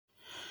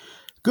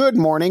Good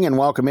morning and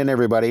welcome in,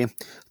 everybody.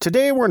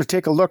 Today we're going to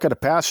take a look at a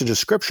passage of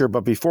Scripture,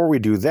 but before we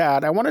do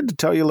that, I wanted to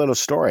tell you a little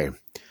story.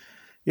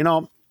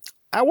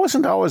 I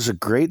wasn't always a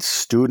great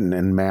student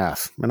in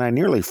math, and I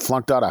nearly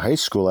flunked out of high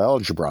school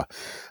algebra.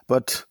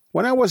 But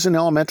when I was in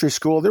elementary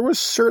school, there were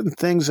certain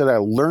things that I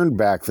learned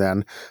back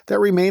then that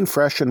remained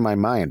fresh in my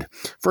mind.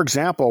 For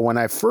example, when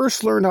I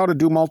first learned how to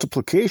do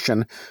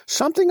multiplication,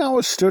 something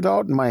always stood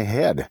out in my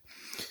head.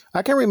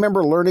 I can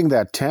remember learning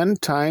that 10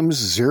 times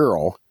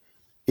 0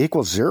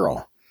 equals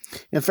 0.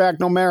 In fact,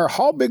 no matter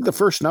how big the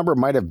first number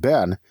might have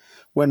been,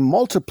 when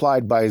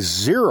multiplied by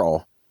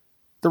 0,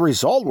 the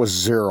result was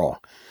 0.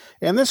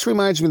 And this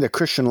reminds me of the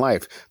Christian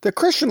life. The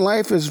Christian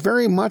life is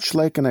very much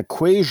like an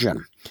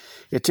equation.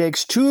 It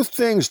takes two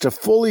things to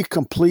fully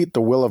complete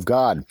the will of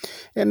God.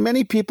 And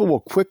many people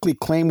will quickly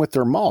claim with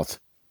their mouth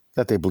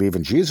that they believe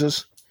in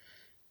Jesus.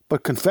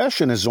 But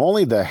confession is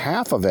only the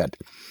half of it.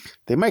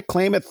 They might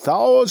claim it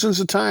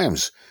thousands of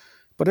times.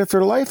 But if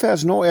their life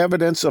has no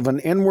evidence of an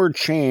inward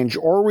change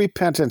or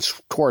repentance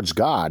towards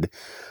God,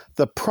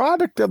 the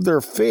product of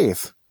their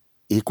faith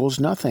equals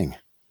nothing.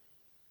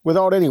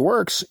 Without any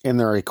works in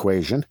their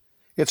equation,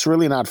 it's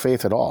really not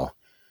faith at all.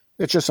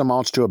 It just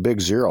amounts to a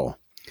big 0.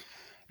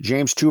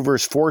 James 2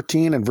 verse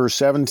 14 and verse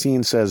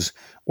 17 says,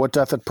 "What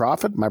doth it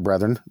profit, my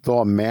brethren, though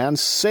a man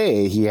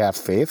say he hath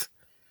faith,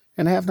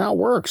 and have not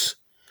works?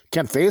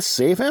 Can faith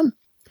save him?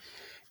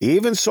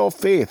 Even so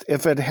faith,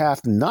 if it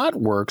hath not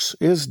works,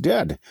 is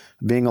dead,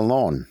 being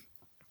alone."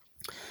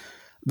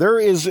 There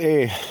is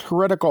a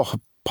heretical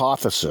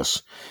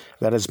hypothesis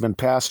that has been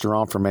passed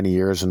around for many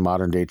years in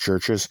modern-day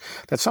churches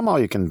that somehow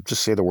you can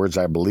just say the words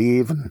 "I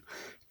believe,"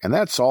 and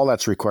that's all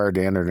that's required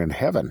to enter into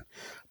heaven.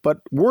 But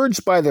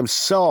words by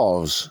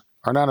themselves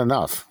are not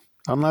enough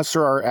unless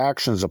there are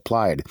actions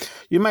applied.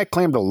 You might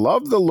claim to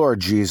love the Lord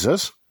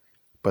Jesus,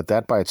 but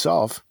that by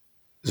itself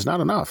is not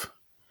enough.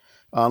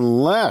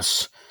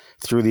 Unless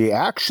through the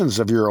actions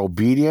of your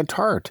obedient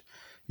heart,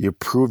 you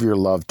prove your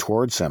love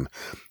towards him.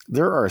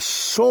 There are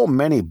so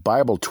many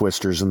Bible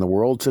twisters in the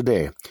world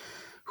today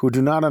who do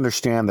not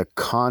understand the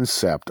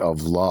concept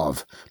of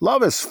love.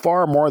 Love is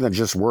far more than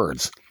just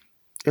words.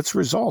 It's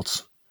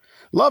results.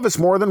 Love is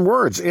more than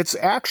words. It's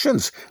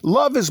actions.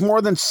 Love is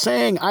more than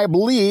saying, "I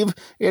believe."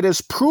 It is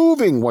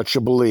proving what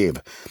you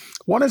believe.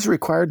 One is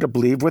required to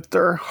believe with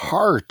their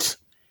heart,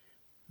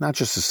 not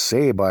just to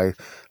say by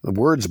the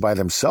words by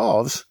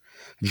themselves.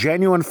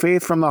 Genuine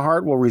faith from the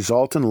heart will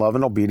result in love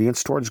and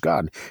obedience towards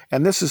God.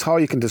 And this is how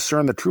you can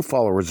discern the true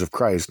followers of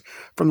Christ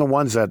from the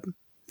ones that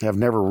have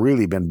never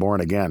really been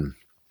born again.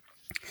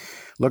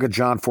 Look at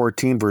John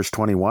 14, verse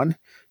 21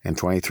 and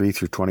 23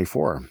 through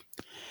 24.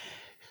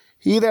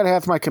 "He that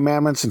hath my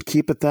commandments and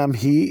keepeth them,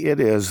 he it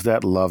is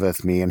that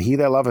loveth me. And he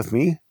that loveth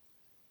me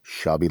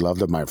shall be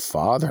loved of my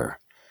Father.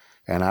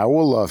 And I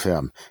will love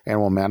him,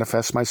 and will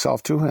manifest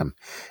myself to him.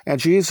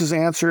 And Jesus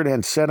answered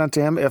and said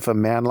unto him, If a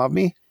man love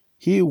me,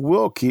 he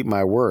will keep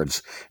my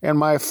words, and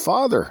my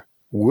Father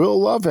will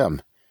love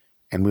him,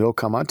 and we will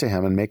come unto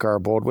him and make our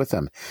abode with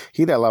him.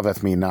 He that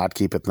loveth me not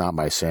keepeth not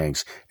my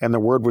sayings, and the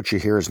word which you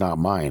hear is not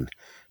mine,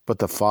 but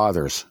the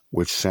Father's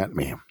which sent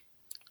me."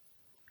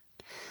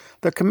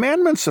 The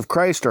commandments of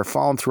Christ are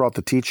found throughout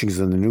the teachings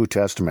in the New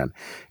Testament,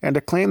 and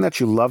to claim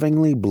that you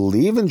lovingly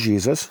believe in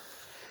Jesus,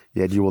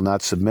 yet you will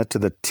not submit to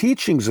the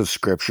teachings of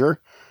Scripture,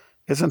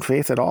 isn't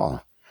faith at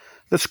all.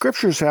 The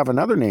Scriptures have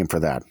another name for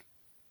that: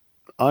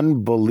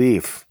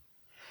 unbelief.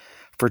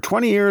 For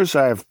 20 years,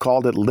 I have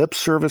called it lip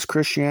service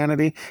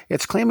Christianity.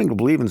 It's claiming to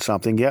believe in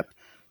something, yet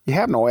you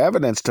have no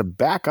evidence to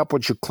back up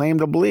what you claim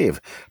to believe.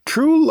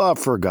 True love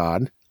for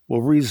God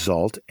will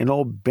result in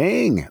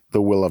obeying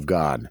the will of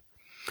God.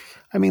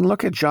 I mean,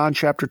 look at John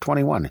chapter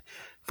 21,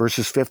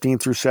 verses 15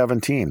 through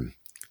 17.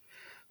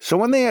 "So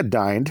when they had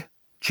dined,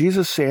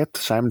 Jesus saith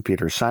to Simon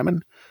Peter,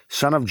 Simon,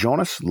 son of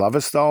Jonas,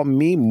 lovest thou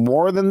me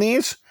more than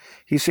these?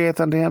 He saith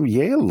unto him,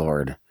 Yea,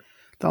 Lord,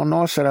 thou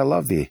knowest that I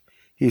love thee.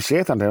 He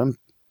saith unto him,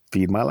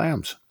 Feed my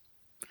lambs.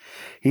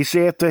 He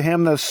saith to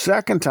him the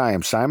second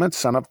time, Simon,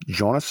 son of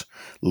Jonas,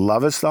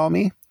 lovest thou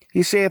me?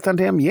 He saith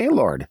unto him, Yea,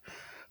 Lord,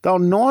 thou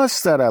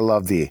knowest that I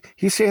love thee.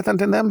 He saith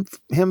unto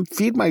him,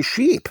 Feed my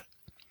sheep.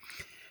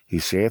 He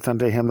saith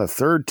unto him the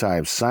third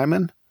time,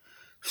 Simon,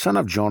 son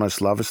of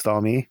Jonas, lovest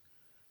thou me?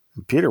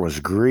 And Peter was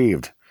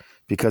grieved,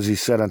 because he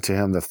said unto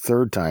him the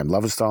third time,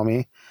 Lovest thou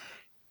me?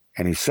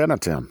 And he said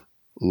unto him,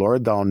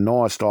 Lord, thou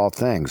knowest all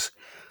things.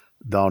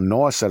 Thou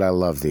knowest that I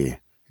love thee.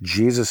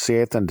 Jesus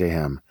saith unto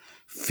him,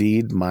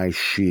 Feed my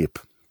sheep.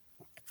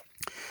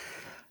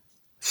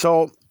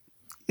 So,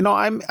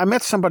 I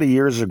met somebody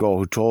years ago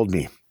who told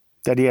me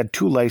that he had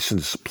 2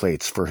 license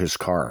plates for his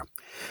car.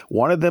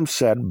 One of them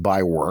said,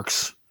 by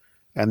works,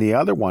 and the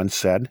other one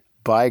said,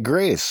 by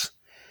grace.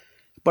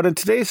 But in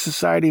today's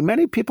society,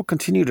 many people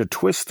continue to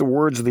twist the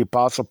words of the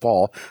Apostle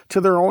Paul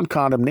to their own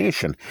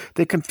condemnation.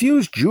 They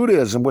confuse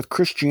Judaism with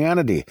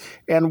Christianity,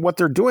 and what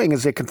they're doing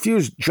is they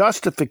confuse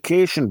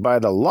justification by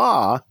the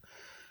law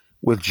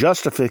with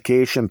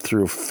justification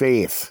through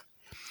faith.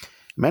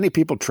 Many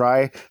people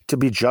try to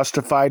be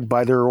justified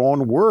by their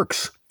own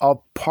works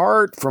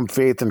apart from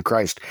faith in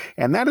Christ.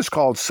 And that is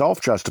called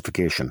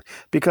self-justification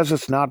because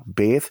it's not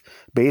based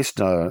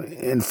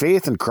in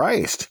faith in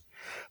Christ.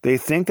 They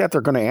think that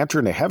they're going to enter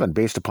into heaven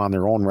based upon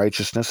their own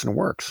righteousness and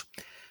works.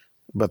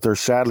 But they're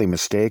sadly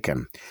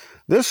mistaken.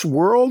 This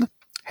world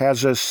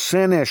has a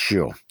sin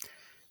issue.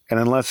 And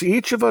unless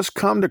each of us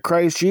come to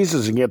Christ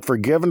Jesus and get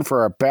forgiven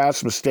for our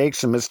past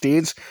mistakes and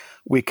misdeeds,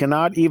 we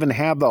cannot even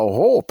have the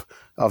hope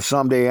of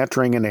someday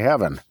entering into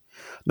heaven,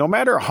 no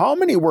matter how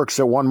many works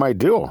that one might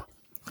do.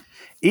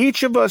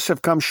 Each of us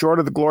have come short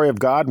of the glory of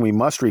God, and we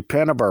must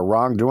repent of our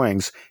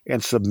wrongdoings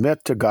and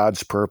submit to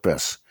God's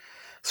purpose.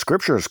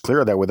 Scripture is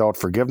clear that without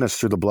forgiveness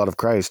through the blood of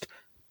Christ,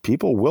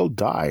 people will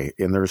die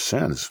in their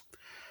sins.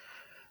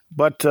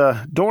 But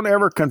don't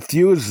ever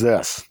confuse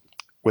this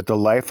with the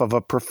life of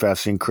a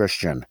professing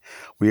Christian.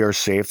 We are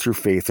saved through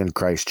faith in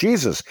Christ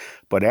Jesus,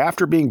 but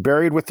after being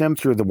buried with him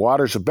through the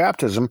waters of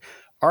baptism,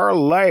 our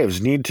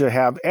lives need to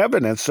have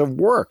evidence of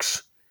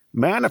works,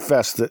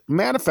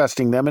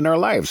 manifesting them in our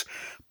lives.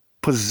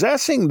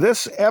 Possessing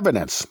this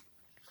evidence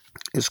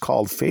is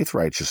called faith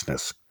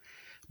righteousness,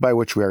 by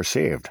which we are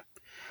saved.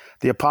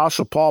 The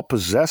Apostle Paul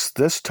possessed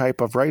this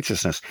type of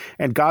righteousness,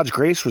 and God's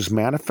grace was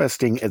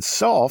manifesting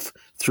itself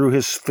through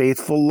his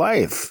faithful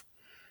life.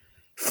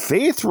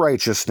 Faith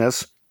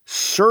righteousness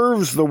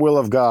serves the will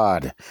of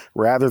God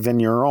rather than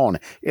your own.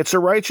 It's a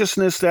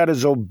righteousness that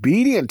is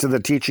obedient to the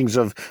teachings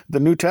of the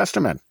New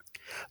Testament.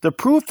 The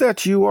proof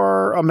that you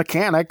are a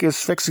mechanic is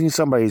fixing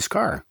somebody's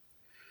car.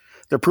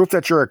 The proof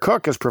that you're a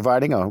cook is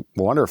providing a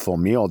wonderful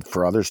meal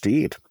for others to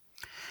eat.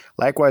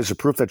 Likewise, the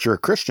proof that you're a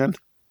Christian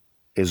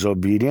is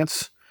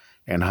obedience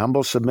and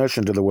humble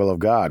submission to the will of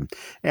God.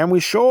 And we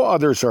show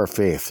others our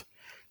faith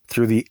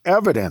through the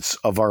evidence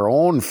of our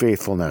own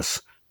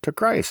faithfulness to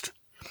Christ.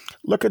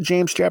 Look at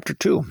James chapter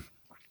 2.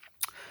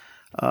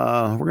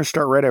 We're going to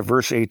start right at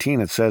verse 18.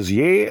 It says,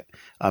 Yea,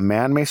 a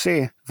man may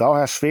say, Thou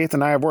hast faith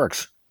and I have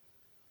works.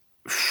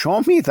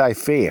 Show me thy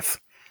faith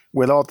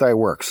without thy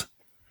works,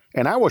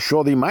 and I will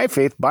show thee my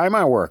faith by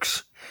my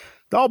works.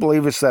 Thou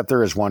believest that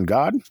there is one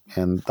God,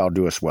 and thou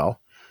doest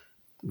well.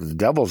 The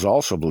devils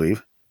also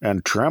believe,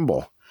 and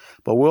tremble.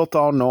 But wilt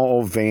thou know,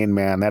 O vain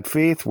man, that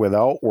faith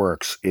without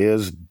works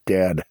is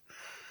dead?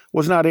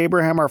 Was not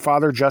Abraham our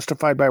father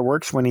justified by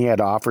works when he had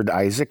offered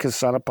Isaac his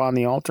son upon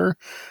the altar?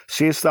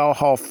 Seest thou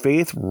how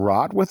faith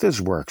wrought with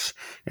his works,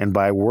 and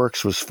by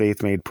works was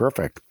faith made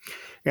perfect?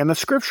 And the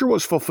scripture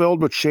was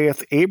fulfilled which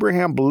saith,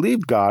 Abraham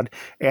believed God,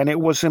 and it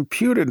was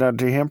imputed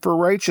unto him for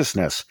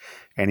righteousness,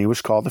 and he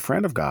was called the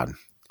friend of God.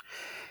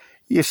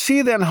 You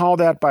see then how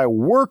that by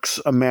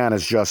works a man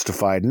is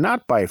justified,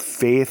 not by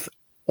faith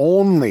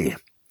only.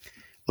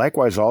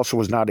 Likewise also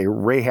was not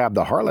Rahab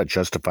the harlot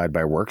justified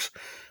by works,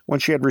 when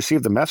she had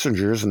received the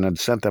messengers and had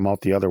sent them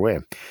out the other way.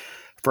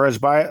 For as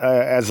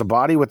a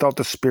body without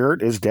the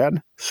spirit is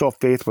dead, so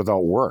faith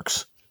without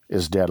works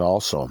is dead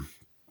also.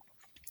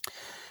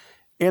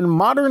 In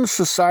modern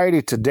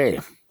society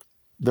today,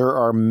 there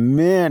are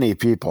many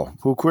people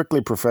who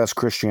quickly profess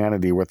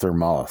Christianity with their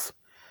mouth,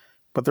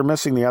 but they're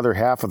missing the other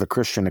half of the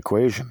Christian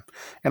equation.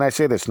 And I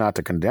say this not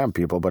to condemn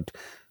people, but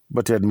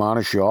to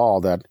admonish you all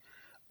that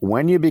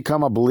when you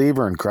become a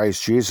believer in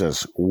Christ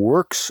Jesus,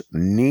 works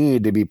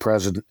need to be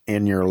present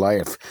in your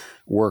life.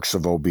 Works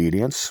of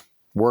obedience,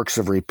 works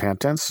of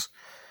repentance,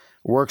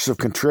 works of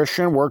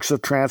contrition, works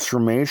of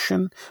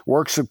transformation,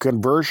 works of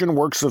conversion,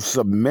 works of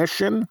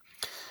submission,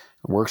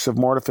 works of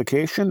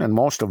mortification, and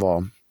most of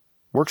all,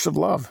 works of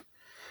love.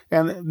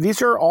 And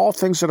these are all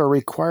things that are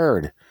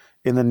required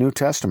in the New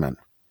Testament.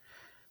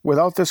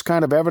 Without this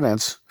kind of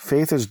evidence,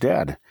 faith is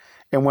dead.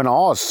 And when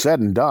all is said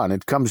and done,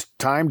 it comes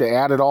time to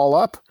add it all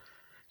up,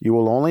 you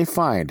will only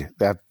find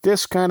that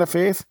this kind of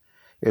faith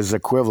is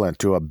equivalent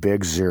to a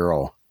big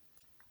zero.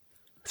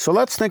 So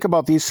let's think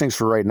about these things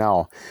for right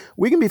now.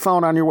 We can be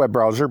found on your web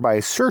browser by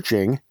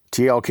searching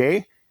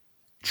tlkjbc,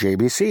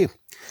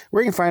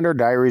 where you can find our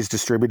diaries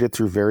distributed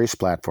through various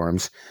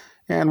platforms.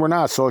 And we're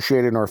not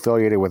associated nor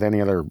affiliated with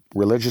any other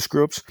religious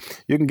groups.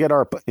 You can get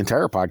our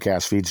entire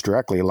podcast feeds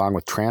directly along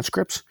with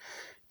transcripts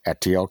at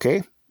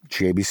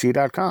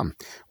tlkjbc.com,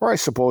 or I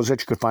suppose that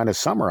you could find us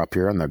somewhere up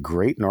here in the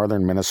great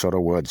northern Minnesota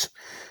woods.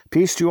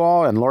 Peace to you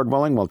all, and Lord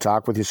willing, we'll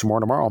talk with you some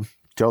more tomorrow.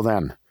 Till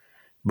then,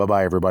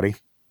 bye-bye, everybody.